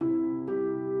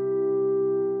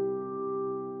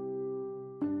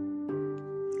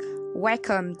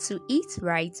Welcome to Eat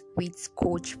Right with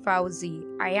Coach Fauzi.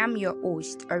 I am your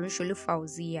host, Arisholu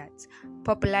Fauziyat,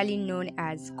 popularly known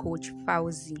as Coach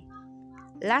Fauzi.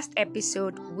 Last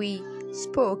episode, we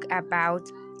spoke about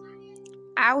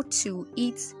how to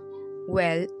eat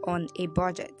well on a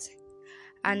budget.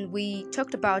 And we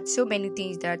talked about so many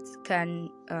things that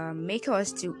can make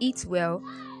us to eat well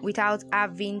without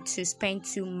having to spend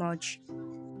too much.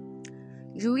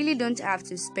 You really don't have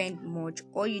to spend much.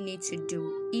 All you need to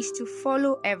do is to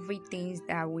follow everything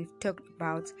that we've talked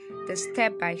about, the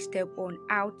step by step on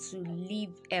how to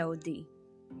live healthy.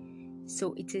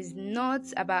 So it is not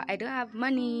about I don't have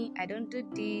money, I don't do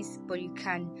this, but you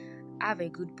can have a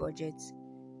good budget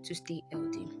to stay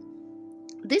healthy.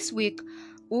 This week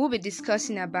we will be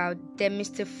discussing about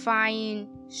demystifying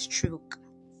stroke.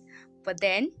 But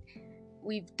then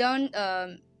we've done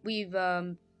a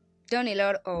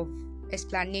lot of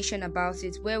explanation about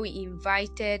it, where we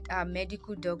invited our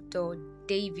medical doctor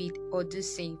David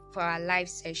Oduse for our live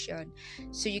session.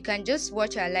 So you can just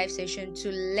watch our live session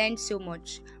to learn so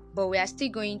much, but we are still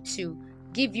going to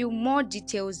give you more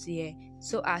details here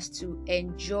so as to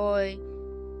enjoy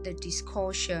the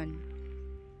discussion.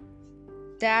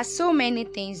 There are so many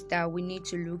things that we need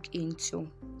to look into,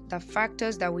 the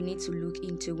factors that we need to look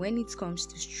into when it comes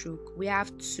to stroke. We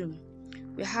have two.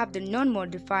 We have the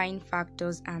non-modifying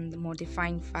factors and the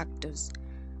modifying factors.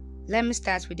 Let me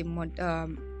start with the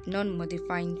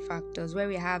non-modifying factors, where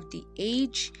we have the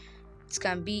age. It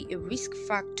can be a risk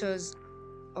factors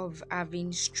of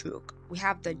having stroke. We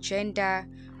have the gender,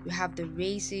 we have the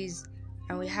races,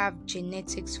 and we have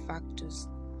genetics factors.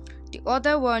 The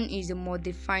other one is the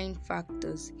modifying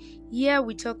factors. Here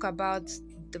we talk about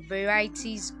the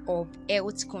varieties of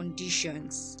health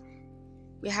conditions.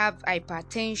 We have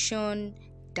hypertension,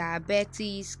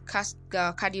 diabetes,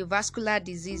 cardiovascular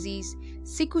diseases,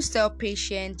 sickle cell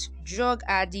patients, drug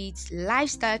addicts.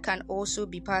 Lifestyle can also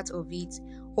be part of it,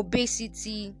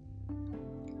 obesity,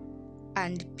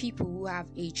 and people who have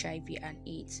HIV and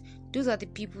AIDS. Those are the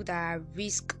people that are at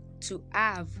risk to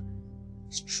have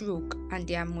stroke, and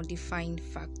they are modifying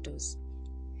factors.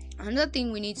 Another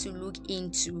thing we need to look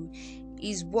into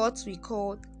is what we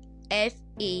call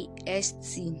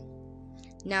FAST.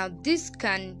 Now, this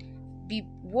can be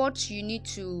what you need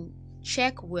to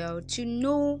check well to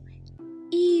know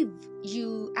if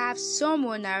you have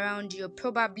someone around you,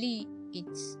 probably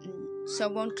it's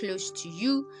someone close to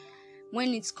you,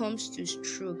 when it comes to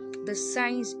stroke, the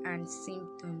signs and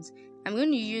symptoms. I'm going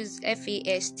to use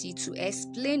FAST to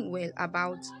explain well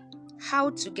about how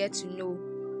to get to know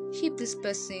if this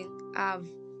person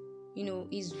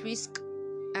is risk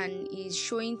and is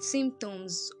showing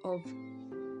symptoms of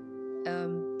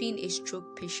being a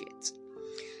stroke patient.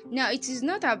 Now, it is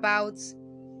not about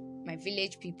my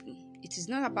village people. It is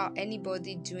not about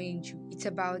anybody doing you. It's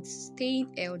about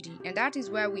staying healthy, and that is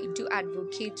why we do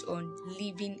advocate on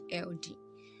living healthy.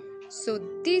 So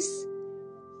this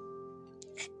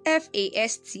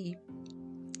FAST,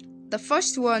 the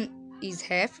first one is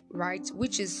F, right,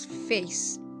 which is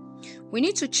face. We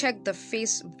need to check the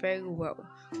face very well.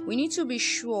 We need to be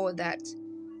sure that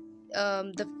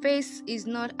the face is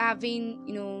not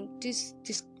having this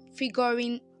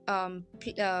disfiguring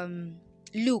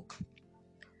look.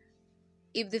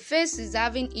 If the face is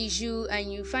having issue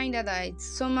and you find out that it's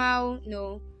somehow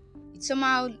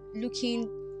looking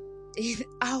in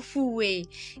awful way,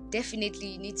 definitely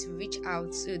you need to reach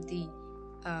out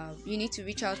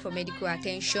for medical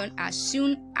attention as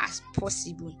soon as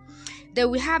possible. Then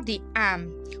we have the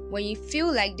arm. When you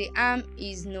feel like the arm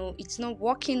is it's not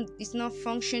working, it's not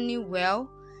functioning well,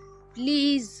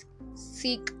 please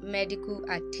seek medical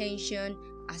attention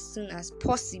as soon as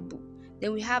possible.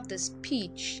 Then we have the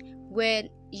speech, where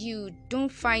you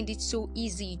don't find it so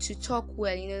easy to talk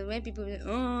well, when people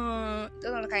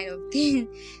that kind of thing.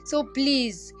 So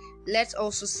please, let's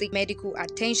also seek medical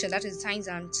attention. That is signs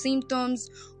and symptoms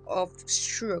of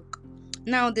stroke.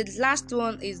 Now, the last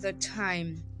one is the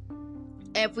time.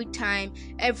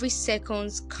 Every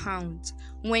seconds count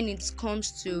when it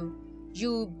comes to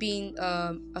you being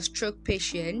a stroke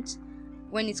patient.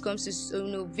 When it comes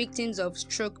to victims of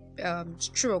stroke.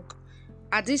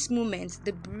 At this moment,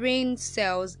 the brain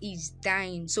cells is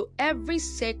dying. So every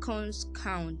seconds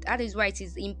count. That is why it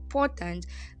is important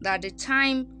that the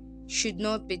time should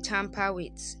not be tampered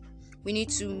with. We need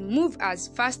to move as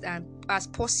fast as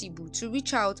possible to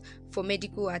reach out for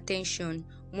medical attention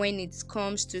when it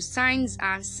comes to signs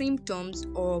and symptoms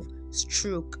of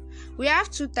stroke. We have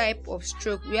two types of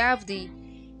stroke. We have the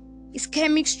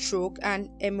ischemic stroke and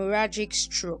hemorrhagic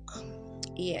stroke.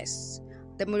 Yes.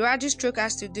 The hemorrhagic stroke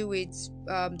has to do with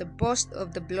the burst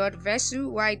of the blood vessel,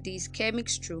 while the ischemic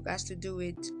stroke has to do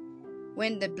with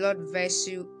when the blood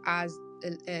vessel has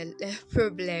a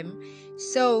problem.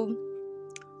 So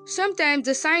sometimes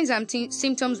the signs and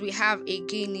symptoms we have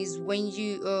again is when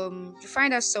you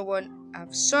find that someone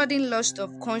have sudden loss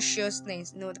of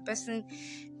consciousness. The person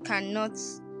cannot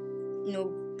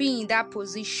be in that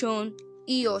position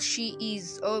he or she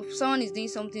is, or if someone is doing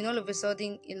something, all of a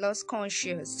sudden he lost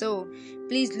conscious. So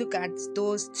please look at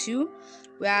those two.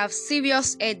 We have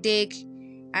serious headache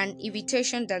and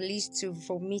irritation that leads to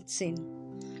vomiting.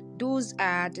 Those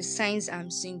are the signs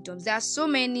and symptoms. There are so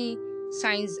many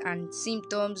signs and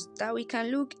symptoms that we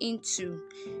can look into,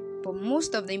 but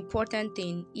most of the important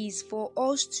thing is for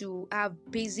us to have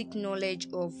basic knowledge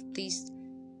of this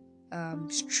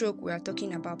stroke we are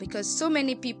talking about, because so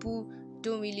many people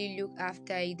don't really look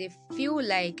after it. They feel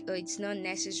like it's not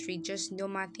necessary, just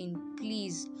normal thing.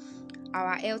 Please,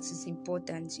 our health is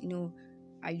important.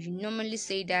 I normally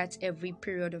say that every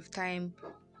period of time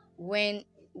when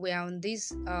we are on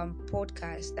this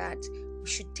podcast, that we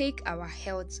should take our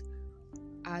health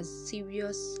as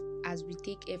serious as we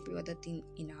take every other thing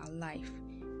in our life,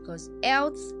 because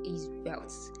health is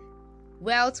wealth.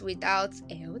 Wealth without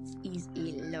health is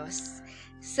a loss.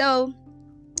 So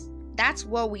that's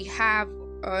what we have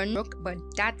on, but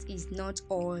that is not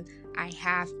all I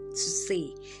have to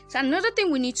say. So another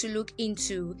thing we need to look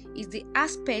into is the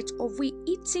aspect of we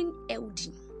eating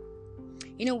healthy.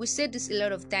 We say this a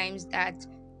lot of times, that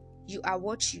you are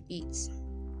what you eat.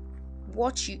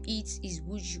 What you eat is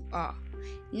who you are.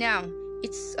 Now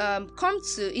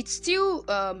it still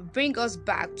bring us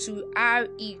back to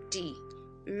RED: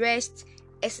 rest,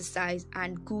 exercise,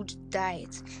 and good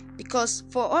diet. Because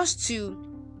for us to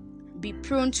be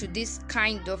prone to this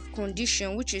kind of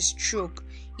condition, which is stroke,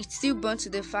 it's still bound to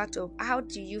the fact of how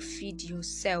do you feed your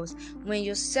cells. When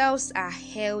your cells are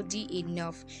healthy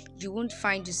enough, you won't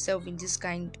find yourself in this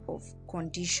kind of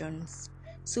conditions.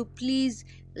 So please,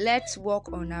 let's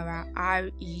work on our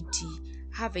RED.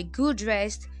 Have a good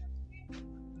rest,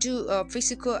 do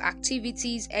physical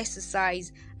activities,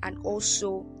 exercise, and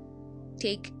also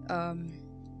take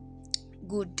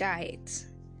good diet,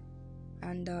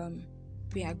 and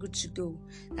we are good to go.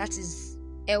 That is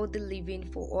healthy living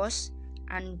for us,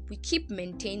 and we keep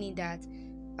maintaining that,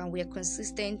 and we are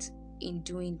consistent in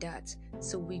doing that.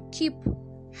 So we keep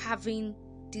having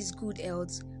this good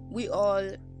health. We all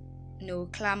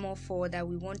clamor for that.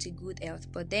 We want a good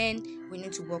health, but then we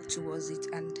need to work towards it.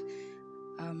 And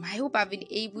I hope I've been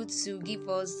able to give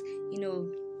us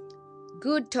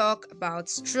good talk about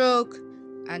stroke,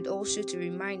 and also to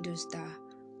remind us that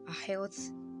our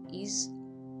health is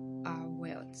our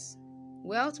wealth.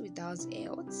 Wealth without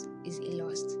health is a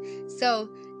loss. So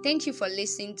thank you for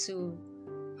listening to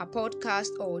our podcast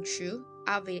all through.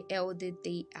 Have a healthy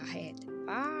day ahead.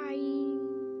 Bye.